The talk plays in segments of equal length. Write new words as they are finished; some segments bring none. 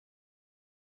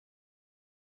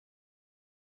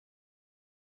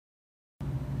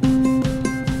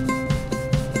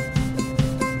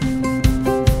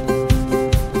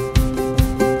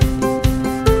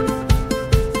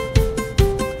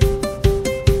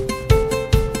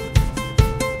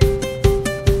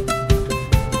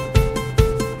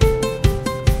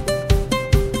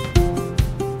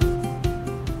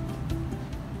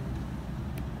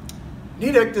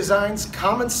Nidec designs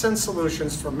common sense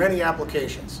solutions for many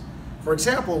applications. For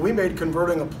example, we made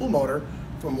converting a pool motor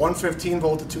from 115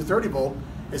 volt to 230 volt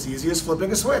as easy as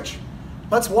flipping a switch.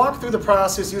 Let's walk through the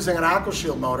process using an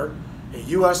AquaShield motor, a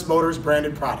US Motors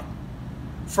branded product.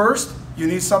 First, you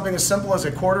need something as simple as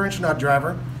a 1/4-inch nut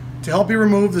driver to help you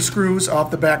remove the screws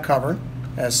off the back cover,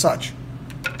 as such.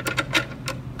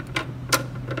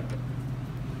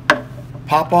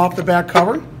 Pop off the back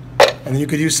cover, and then you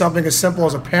could use something as simple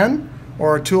as a pen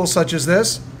or a tool such as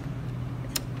this.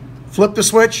 Flip the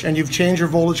switch and you've changed your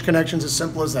voltage connections, as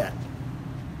simple as that.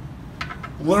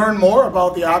 Learn more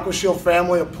about the AquaShield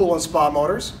family of pool and spa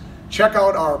motors. Check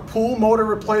out our pool motor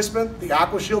replacement, the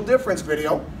AquaShield difference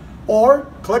video, or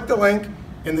click the link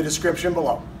in the description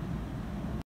below.